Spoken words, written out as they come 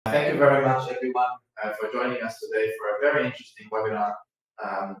very much, everyone, for joining us today for a very interesting webinar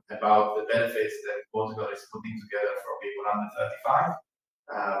about the benefits that Portugal is putting together for people under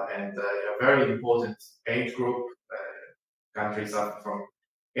 35 and a very important age group. Countries suffer from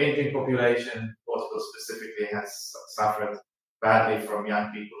aging population. Portugal specifically has suffered badly from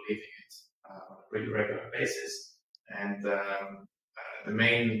young people leaving it on a pretty regular basis. And the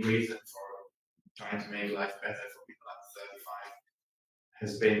main reason for trying to make life better for people under 35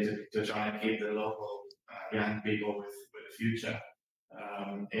 has been to try and keep the local young people with a future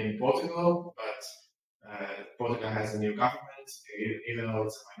in Portugal. But Portugal has a new government. Even though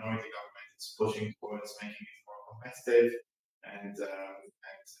it's a minority government, it's pushing towards making it more competitive and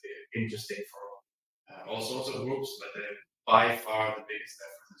interesting for all sorts of groups. But by far the biggest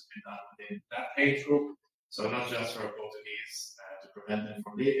effort has been done within that age group. So not just for Portuguese to prevent them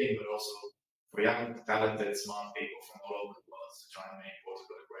from leaving, but also for young, talented, smart people from all over the world to try and make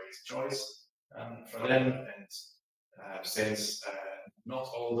Portugal a great choice for them. And since not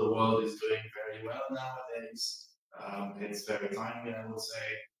all the world is doing very well nowadays, it's very timely, I would say.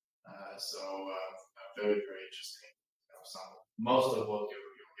 Very, very interesting. Most of what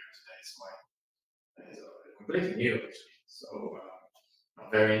you're hearing today is completely new, actually. So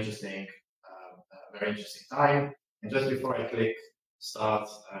very interesting time. And just before I click start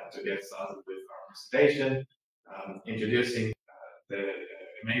to get started with our presentation, introducing the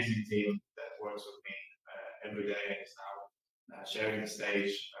amazing team that works with me every day and is now sharing the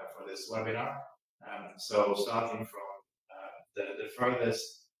stage for this webinar. So starting from the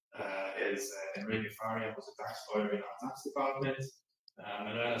furthest is Enrique Faria, who's a tax lawyer in our tax department.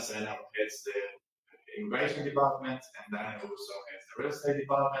 Manuela Sena heads the immigration department, and Daniel also heads the real estate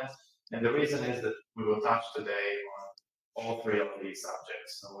department. And the reason is that we will touch today on all three of these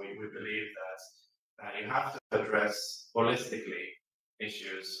subjects. So we believe that you have to address holistically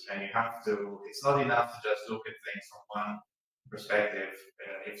issues, and you have to, it's not enough to just look at things from one perspective.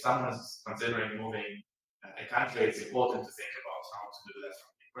 If someone's considering moving a country, it's important to think about how to do that from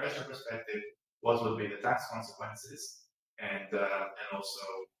an immigration perspective, what would be the tax consequences, and also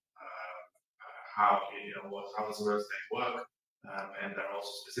how does real estate work, and there are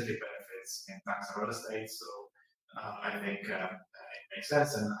also specific benefits in tax and real estate. So I think it makes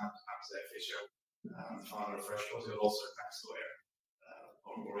sense. And I'm Zé Fischer, founder of Fresh Portugal, also a tax lawyer,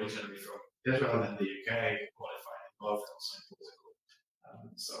 originally from Israel and the UK, qualified in both, also in Portugal.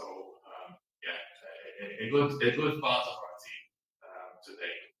 A good part of our team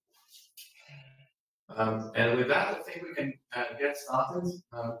today. And with that, I think we can get started.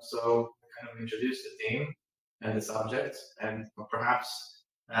 So kind of introduce the team and the subject, and perhaps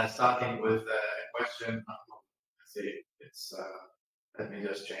starting with a question. Let's see, it's let me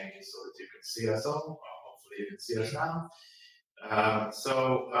just change it so that you can see us all. Hopefully, you can see us now.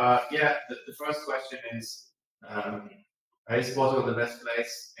 The first question is Portugal the best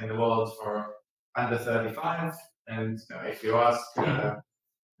place in the world for under 35? And if you ask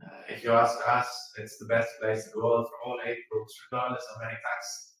us, it's the best place in the world for all age groups, regardless of any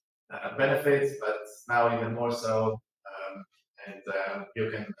tax benefits, but now even more so. You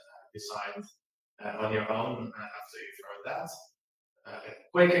can decide on your own after you've heard that.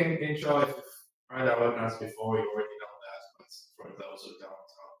 Quick intro, if you've heard our webinars before, you already know that, but for those who don't,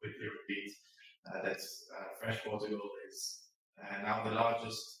 I'll quickly repeat that Fresh Portugal is now the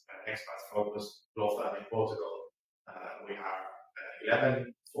largest expat-focused law firm in Portugal. We are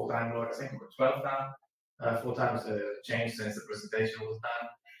 11 full-time lawyers, I think, or 12 now. Full-time changed since the presentation was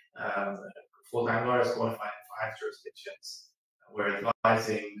done. Full-time lawyers qualified in 5 jurisdictions. We're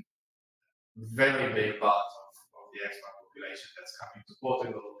advising very big part of the expat population that's coming to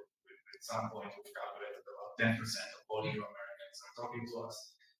Portugal. At some point, we've calculated about 10% of all new Americans are talking to us,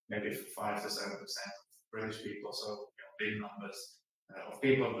 maybe 5 to 7% of British people. So big numbers of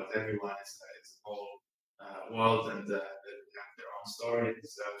people, but everyone is the whole world, and they have their own story. It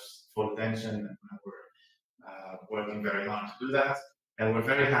deserves full attention, and we're working very hard to do that. And we're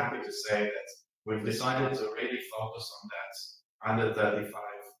very happy to say that we've decided to really focus on that under 35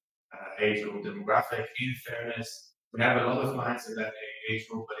 age group demographic. In fairness, we have a lot of clients in that age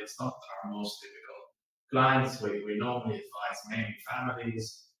group, but it's not our most typical clients. We normally advise mainly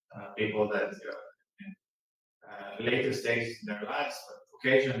families, people that in later stages in their lives, but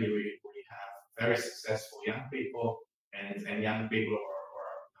occasionally we have very successful young people and young people who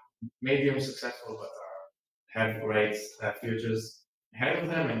are medium successful but have great futures ahead of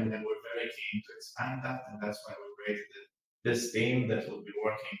them, and we're very keen to expand that, and that's why we created this team that will be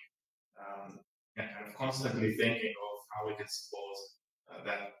working and kind of constantly thinking of how we can support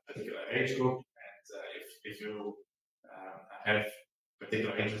that particular age group. And if you have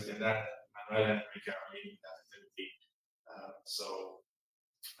particular interest in that. Manuel and Enrique are leading that activity. So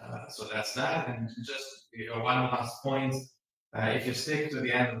that's that. And just one last point. If you stick to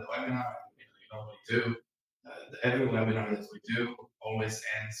the end of the webinar, you know what we do. Every webinar that we do always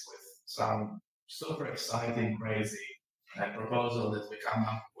ends with some super exciting, crazy proposal that we come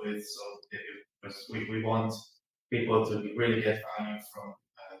up with. So because we want people to really get value from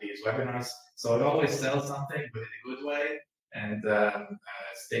these webinars. So we always sell something, but in a good way, and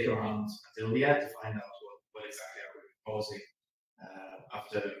stick around until the end to find out what exactly are we proposing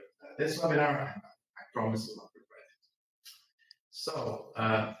after this webinar, and I promise you will not regret it. So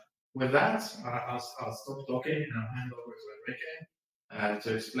with that, I'll stop talking and I'll hand over to Enrique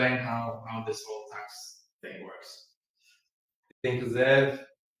to explain how this whole tax thing works. Thank you, Zev.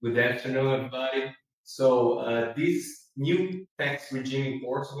 Good afternoon, everybody. So this new tax regime in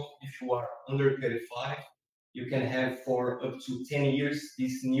Portugal, if you are under 35, you can have for up to 10 years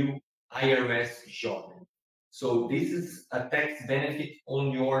this new IRS job. So this is a tax benefit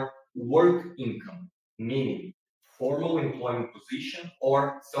on your work income, meaning formal employment position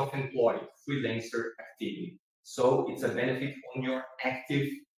or self-employed freelancer activity. So it's a benefit on your active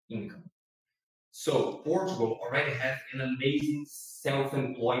income. So Portugal already has an amazing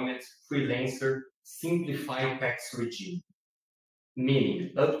self-employment freelancer simplified tax regime,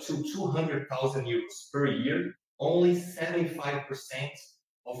 meaning up to 200,000 euros per year, only 75%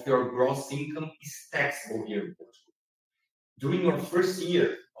 of your gross income is taxable here in Portugal. During your first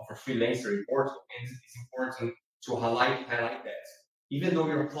year of a freelancer in Portugal, and it's important to highlight that, even though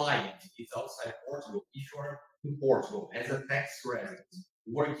your client is outside Portugal, if you are in Portugal as a tax resident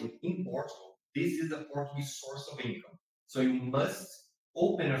working in Portugal, this is a Portuguese source of income. So you must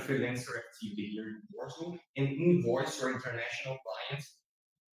open a freelancer activity here in Portugal and invoice your international clients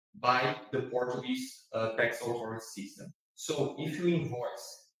by the Portuguese tax authority system. So if you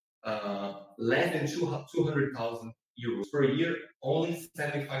invoice less than 200,000 euros per year, only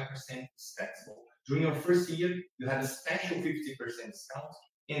 75% is taxable. During your first year, you have a special 50% discount,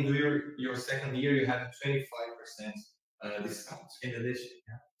 and during your second year, you have a 25% discount. In addition,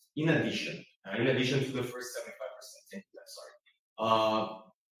 in addition to the first 75%. Sorry.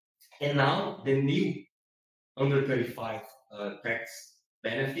 And now the new under 35 tax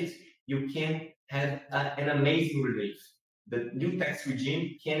benefit, you can have an amazing relief. The new tax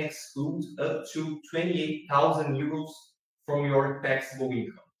regime can exclude up to 28,000 euros from your taxable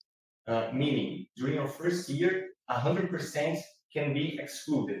income. Meaning, during your first year, 100% can be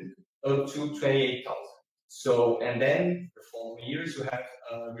excluded up to 28,000. So, and then the following years you have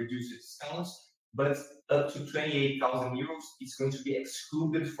reduced discounts, but up to 28,000 euros is going to be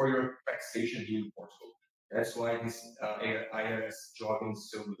excluded for your taxation here in Portugal. That's why this IRS jogging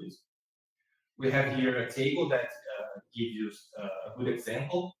is so good. We have here a table that gives you a good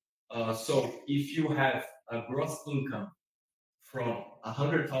example. So if you have a gross income from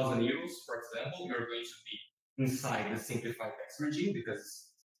 100,000 euros, for example, you're going to be inside the simplified tax regime because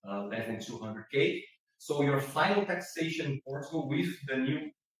it's less than 200K. So your final taxation in Portugal with the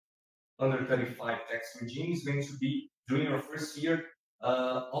new under 35 tax regime is going to be, during your first year,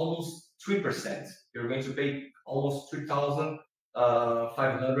 almost 3%. You're going to pay almost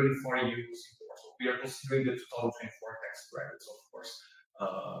 3,540 euros in Portugal. We are considering the 2024 tax credits, of course.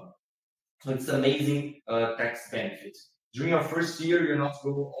 So it's amazing tax benefit. During your first year, you're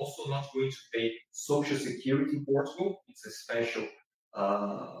also not going to pay Social Security in Portugal. It's a special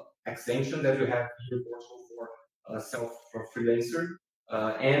exemption that you have here in Portugal for freelancer.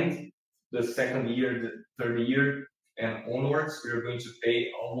 And the second year, the third year, and onwards, you're going to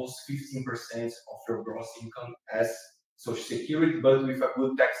pay almost 15% of your gross income as Social Security, but with a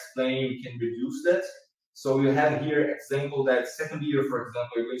good tax plan, you can reduce that. So you have here example that second year, for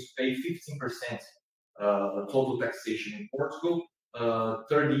example, you're going to pay 15% total taxation in Portugal.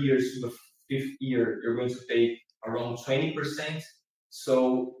 Third year to the fifth year, you're going to pay around 20%.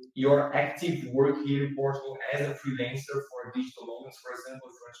 So your active work here in Portugal as a freelancer for digital moments, for example,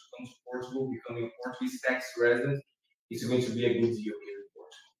 if you want to come to Portugal, becoming a Portuguese tax resident, it's going to be a good deal here in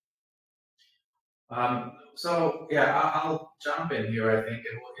Portugal. So yeah, I'll jump in here. I think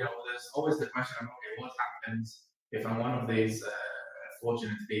there's always the question of what happens if I'm one of these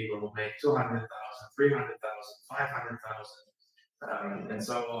fortunate people who make 200,000, 300,000, 500,000, and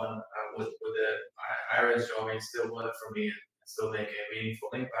so on. With the IRS job, it still work for me and still make a meaningful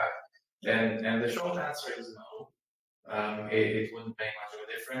impact. And the short answer is no. It wouldn't make much of a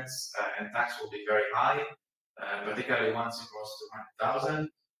difference, and tax will be very high, particularly once you cross 200,000.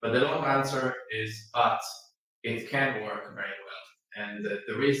 But the long answer is, but it can work very well. And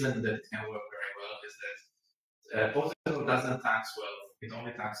the reason that it can work very well is that Portugal doesn't tax wealth it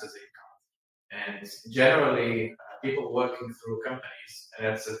only taxes income. And generally, people working through companies, and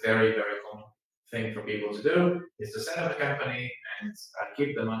that's a very, very common thing for people to do, is to set up a company and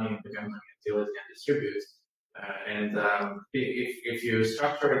keep the money in the company until it can distribute. If you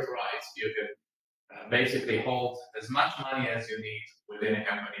structure it right, you can basically hold as much money as you need within a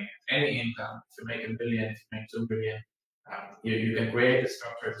company, any income. If you make $1 billion, if you make $2 billion, you can create a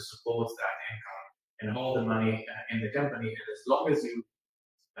structure to support that income and hold the money in the company. And as long as you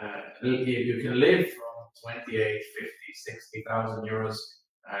can live from 28, 50, 60,000 euros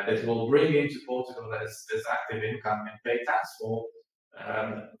that will bring into Portugal as active income and pay tax for,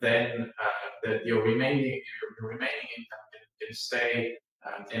 then your remaining income can stay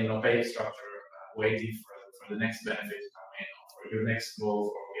in an opaque structure, waiting for the next benefit to come in, or for your next move,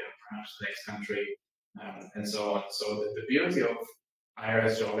 or perhaps the next country, and so on. So the beauty of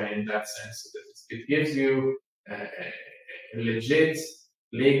IRS job in that sense is that it gives you a legit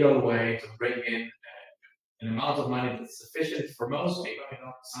legal way to bring in an amount of money that's sufficient for most people.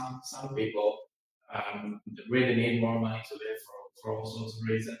 Some people really need more money to live for all sorts of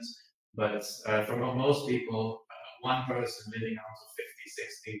reasons. But for most people, one person living out of 50,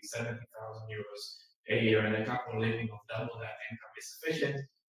 60, 70,000 euros a year and a couple living of double that income is sufficient.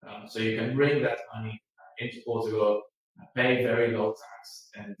 So you can bring that money into Portugal, pay very low tax,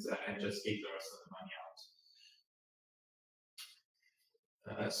 and just keep the rest of the money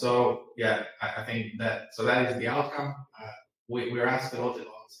out. So yeah, I think that is the outcome. We're asked a lot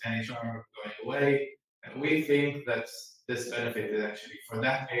about NHR going away, and we think that this benefit is actually, for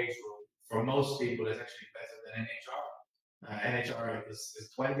that age group, for most people, is actually better than NHR. NHR is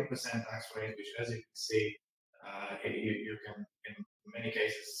 20% tax rate, which, as you can see, you can in many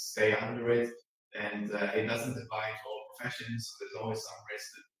cases stay under it, and it doesn't apply to all professions. So there's always some risk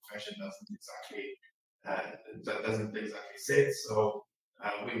that the profession doesn't exactly sit. So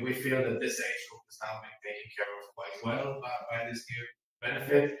we feel that this age group is now being taken care of quite well by this new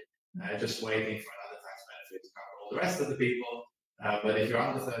benefit, just waiting for another tax benefit to cover all the rest of the people. But if you're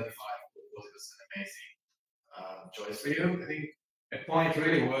under 35, Portugal is an amazing choice for you. I think a point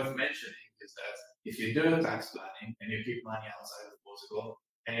really worth mentioning is that if you do tax planning and you keep money outside of Portugal,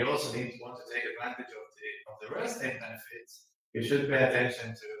 and you also want to take advantage of the real estate benefits, you should pay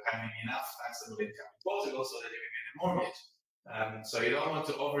attention to having enough taxable income in Portugal so that you can get a mortgage. So you don't want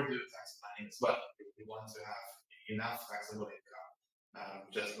to overdo tax planning as well. You want to have enough taxable income,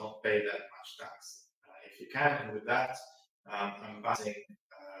 just not pay that much tax if you can. And with that, I'm passing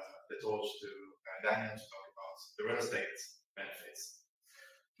the torch to Daniel to talk about the real estate benefits.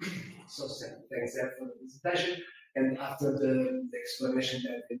 So thanks, Ed, for the presentation. And after the explanation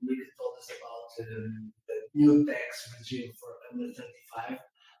that Nick told us about the new tax regime for under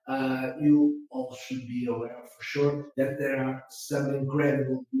 35, you all should be aware for sure that there are some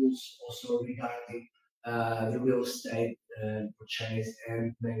incredible rules also regarding the real estate purchase,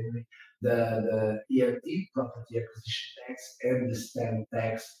 and mainly the ERT, property acquisition tax, and the stamp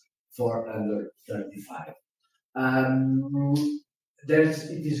tax for under 35.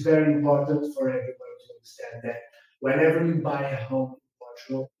 It is very important for everyone to understand that whenever you buy a home in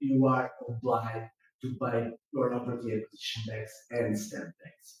Portugal, you are obliged to pay your property acquisition tax and stamp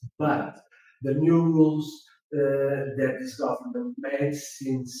tax. But the new rules that this government made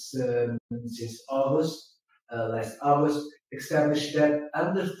since August, last August, established that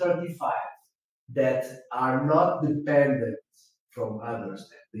under 35 that are not dependent from others,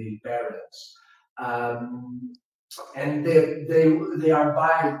 the parents, and they are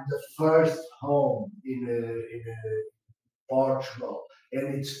buying the first home in Portugal,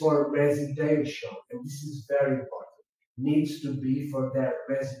 and it's for residential, and this is very important. Needs to be for their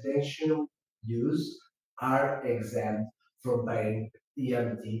residential use, are exempt from paying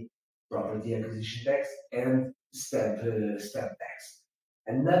EMT, property acquisition tax, and stamp tax.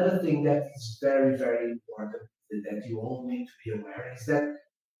 Another thing that is very, very important that you all need to be aware is that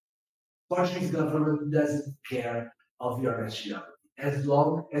Portuguese government doesn't care of your nationality as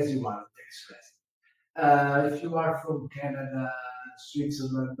long as you are a tax resident. If you are from Canada,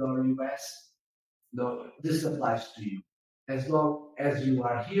 Switzerland, or US, no, this applies to you. As long as you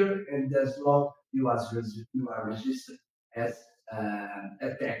are here and as long you are registered as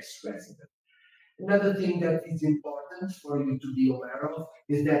a tax resident. Another thing that is important for you to be aware of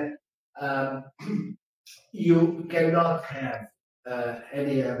is that you cannot have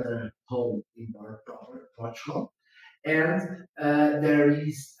any other home in Portugal, and there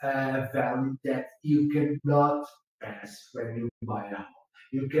is a value that you cannot pass when you buy a home.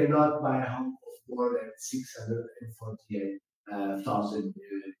 You cannot buy a home of more than 648,000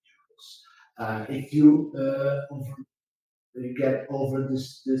 euros. If you you get over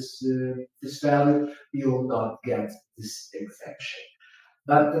this value, you will not get this exemption.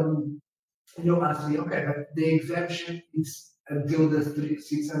 But you ask me, okay, but the exemption is until the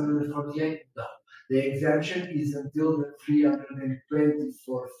 648? No, the exemption is until the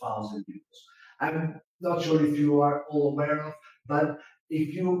 324,000 euros. I'm not sure if you are all aware of, but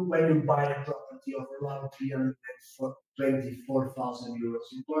if you, when you buy a property of around 324,000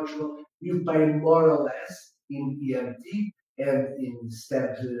 euros in Portugal, you pay more or less in EMT and in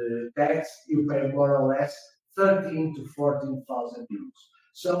stamp tax, you pay more or less 13 to 14,000 euros.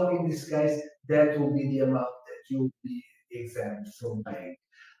 So in this case, that will be the amount that you will be exempt from paying.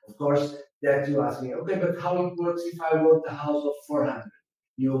 Of course, that you ask me, okay, but how it works if I want a house of 400?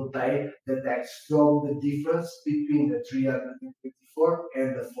 You will pay the tax from the difference between the 324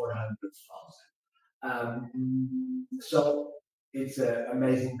 and the 400,000. So it's an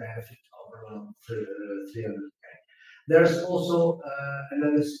amazing benefit of around 300k. There's also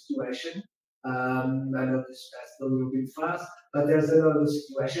another situation. I know this passed a little bit fast, but there's another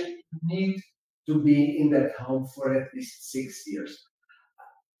situation. You need to be in that home for at least 6 years.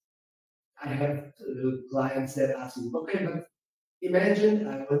 I have clients that ask me, okay, but imagine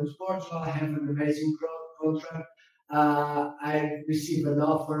I went to Portugal, I have an amazing contract, I receive an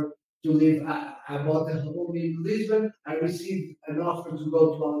offer to live, I bought a home in Lisbon, I received an offer to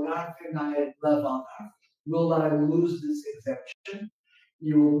go to Algarve, and I love Algarve. Will I lose this exemption?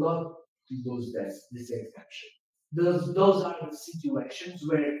 You will not lose this exemption. Those are the situations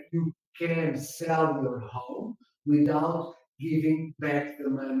where you can sell your home without giving back the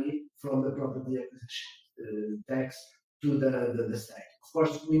money from the property acquisition tax to the state. Of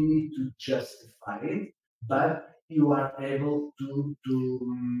course, we need to justify it, but you are able to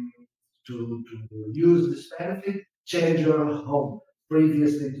use this benefit, change your home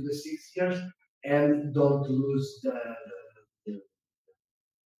previously to the 6 years, and don't lose the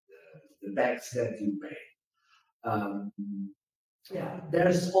tax that you pay. Yeah,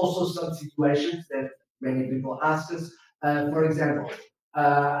 there's also some situations that many people ask us. For example,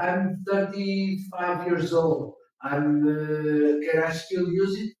 I'm 35 years old. Can I still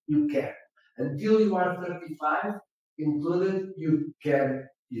use it? You can. Until you are 35, included, you can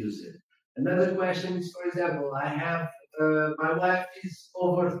use it. Another question is, for example, I have my wife is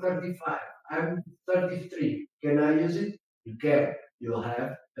over 35. I'm 33. Can I use it? You can. You'll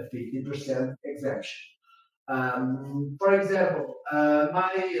have a 50% exemption. For example,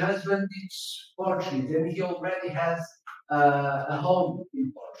 my husband is Portuguese and he already has a home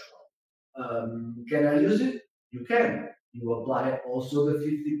in Portugal. Can I use it? You can. You apply also the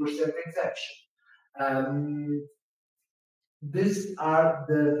 50% exemption. These are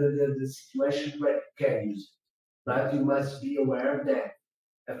the situations where you can use it. But you must be aware that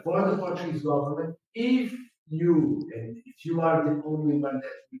for the Portuguese government, if you are the only one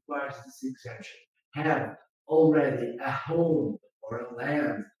that requires this exemption, have already a home or a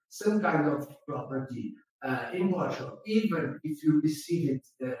land, some kind of property in Portugal, even if you receive it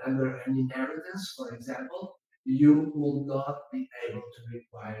under an inheritance, for example, you will not be able to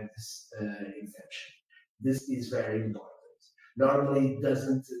require this exemption. This is very important. Normally, it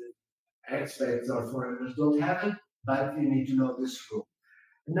doesn't, expats or foreigners don't have it, but you need to know this rule.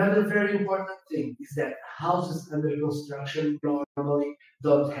 Another very important thing is that houses under construction normally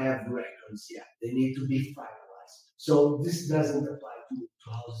don't have records yet. They need to be finalized. So this doesn't apply to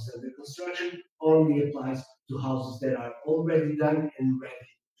houses under construction, only applies to houses that are already done and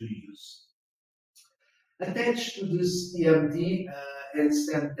ready to use. Attached to this EMD and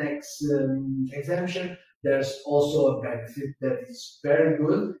stamp tax exemption, there's also a benefit that is very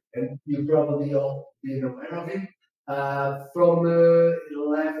good, and you probably all been aware of it. From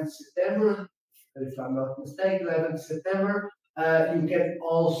 11th September, if I'm not mistaken, 11th September, you can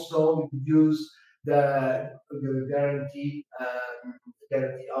also use the guarantee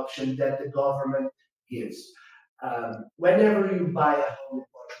option that the government gives. Whenever you buy a home in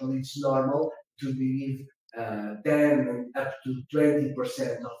Portugal, it's normal to give 10 up to 20%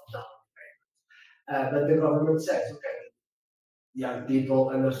 of down payment. But the government says, okay, young people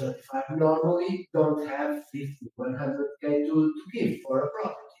under 35 normally don't have 50, 100k to give for a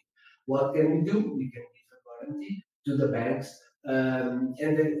property. What can we do? We can give a guarantee to the banks, and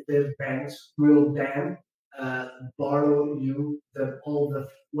the banks will then borrow you all the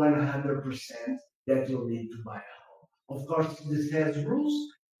 100% that you'll need to buy a home. Of course, this has rules.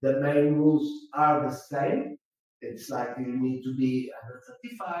 The main rules are the same. It's like you need to be under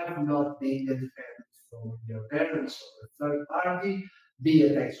 35, not being a dependent from your parents or a third party, be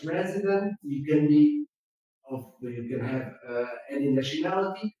a tax resident. You can have any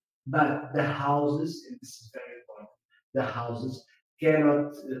nationality, but the houses, and this is very important, the houses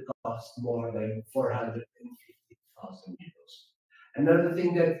cannot cost more than 450,000 euros. Another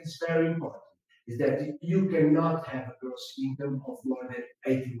thing that is very important is that you cannot have a gross income of more than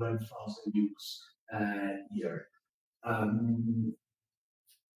 81,000 euros a year.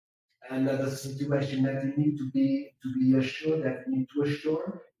 Another situation that you need to be assured that you need to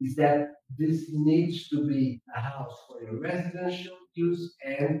assure is that this needs to be a house for your residential use,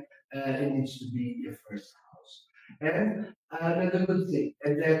 and it needs to be your first house. And another good thing,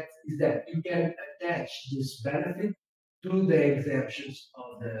 and that is that you can attach this benefit to the exemptions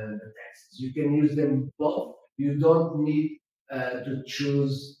of the taxes. You can use them both. You don't need to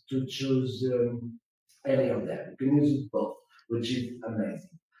choose any of them. You can use it both, which is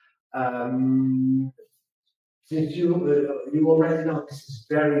amazing. Since you already know this is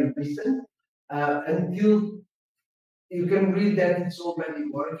very recent, until you can read that it's already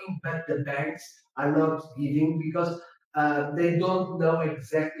working, but the banks are not giving because they don't know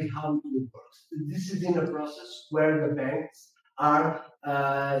exactly how it will work. This is in a process where the banks are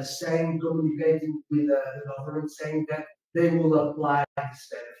communicating with the government, saying that they will apply this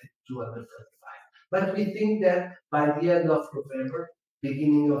benefit to under 35. But we think that by the end of November,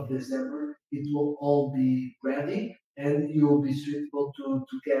 beginning of December, it will all be ready, and you will be suitable to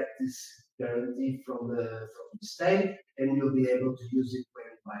get this guarantee from the state, and you'll be able to use it when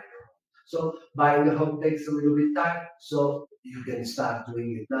you buy your home. So buying a home takes a little bit time, so you can start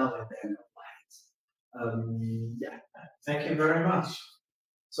doing it now and then apply it. Yeah. Thank you very much.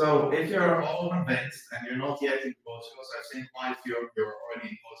 So if you're all convinced and you're not yet in Portugal, so I think why if you're already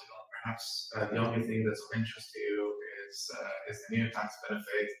in Portugal, perhaps the only thing that's of interest to you is the new tax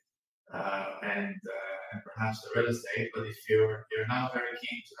benefit and perhaps the real estate. But if you're now very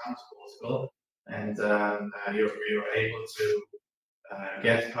keen to come to Portugal and you're able to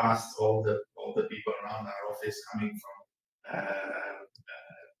get past all the people around our office coming from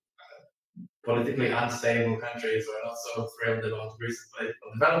politically unstable countries who are not so thrilled about recent political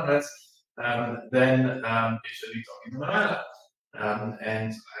developments, then you should be talking to Manuela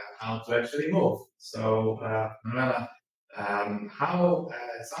and how to actually move. So, Manuela, how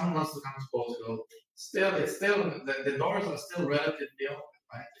someone wants to come to Portugal? It's still the doors are still relatively open,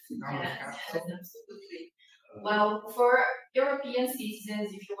 right? If you come yes, absolutely. Well, for European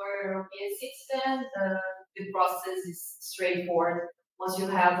citizens, if you are a European citizen, the process is straightforward. Once you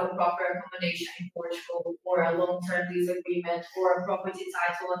have a proper accommodation in Portugal or a long-term lease agreement or a property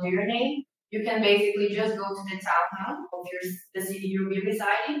title under your name, you can basically just go to the town hall of the city you'll be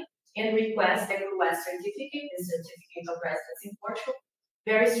residing and request a CRUES certificate, the certificate of residence in Portugal.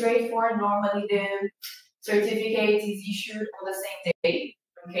 Very straightforward. Normally the certificate is issued on the same day.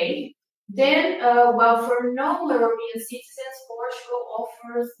 Okay. Then, well, for non-European citizens, Portugal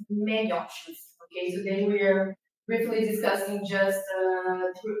offers many options. Okay, today we are briefly discussing just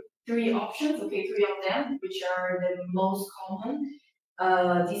three options. Okay, three of them, which are the most common: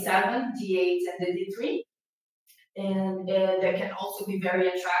 D7, D8, and the D3. And that can also be very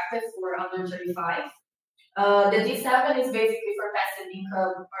attractive for under 35. The D7 is basically for passive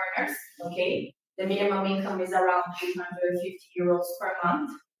income earners. Okay, the minimum income is around 850 euros per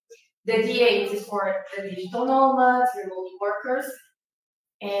month. The D8 is for the digital nomads, remote workers,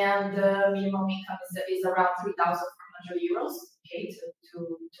 and the minimum income is around 3,400 euros, okay,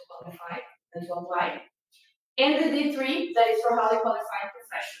 to qualify and to apply. And the D3, that is for highly qualified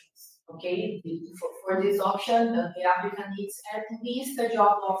professionals, okay. For this option, the applicant needs at least a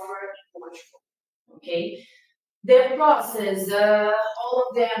job offer in Portugal, okay. The process, all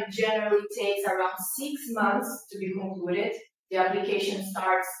of them generally takes around 6 months to be concluded. The application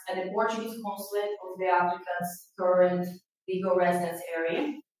starts at the Portuguese consulate of the applicant's current legal residence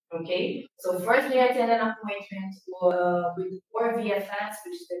area. Okay, so first they attend an appointment with or VFS,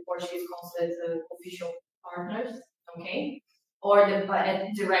 which is the Portuguese consulate official partners. Okay, or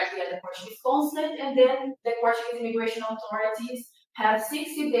directly at the Portuguese consulate, and then the Portuguese immigration authorities have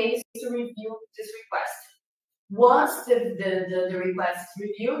 60 days to review this request. Once the request is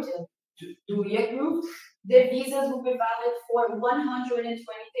reviewed and duly approved, the visas will be valid for 120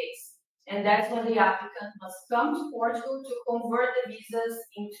 days. And that's when the applicant must come to Portugal to convert the visas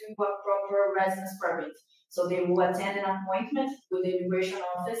into a proper residence permit. So they will attend an appointment with the immigration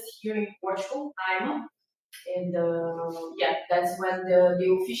office here in Portugal, IMA. And yeah, that's when the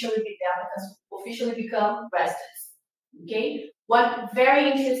applicants officially become residents. Okay. One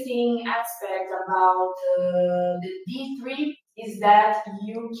very interesting aspect about the D3 is that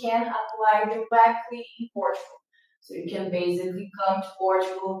you can apply directly in Portugal. So you can basically come to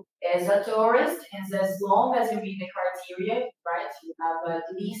Portugal as a tourist, and as long as you meet the criteria, right? You have at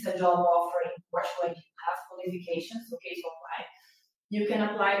least a job offer in Portugal and you have qualifications, okay, to apply, you can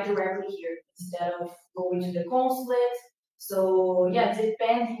apply directly here instead of going to the consulate. So yeah,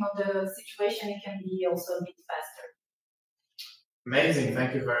 depending on the situation, it can be also a bit faster. Amazing,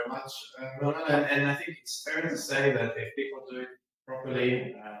 thank you very much, Ronald. And I think it's fair to say that if people do it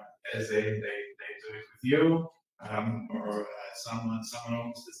properly, as they do it with you, or someone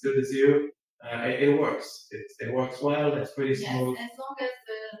almost as good as you, it works. It works well. It's pretty smooth. Yes, as long as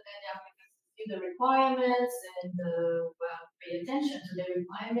the applicants see the requirements and well, pay attention to the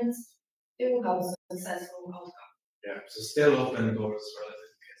requirements, it will have a successful outcome. Yeah, so still open doors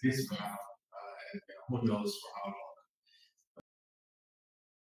relatively, at least for now, and who knows for how long.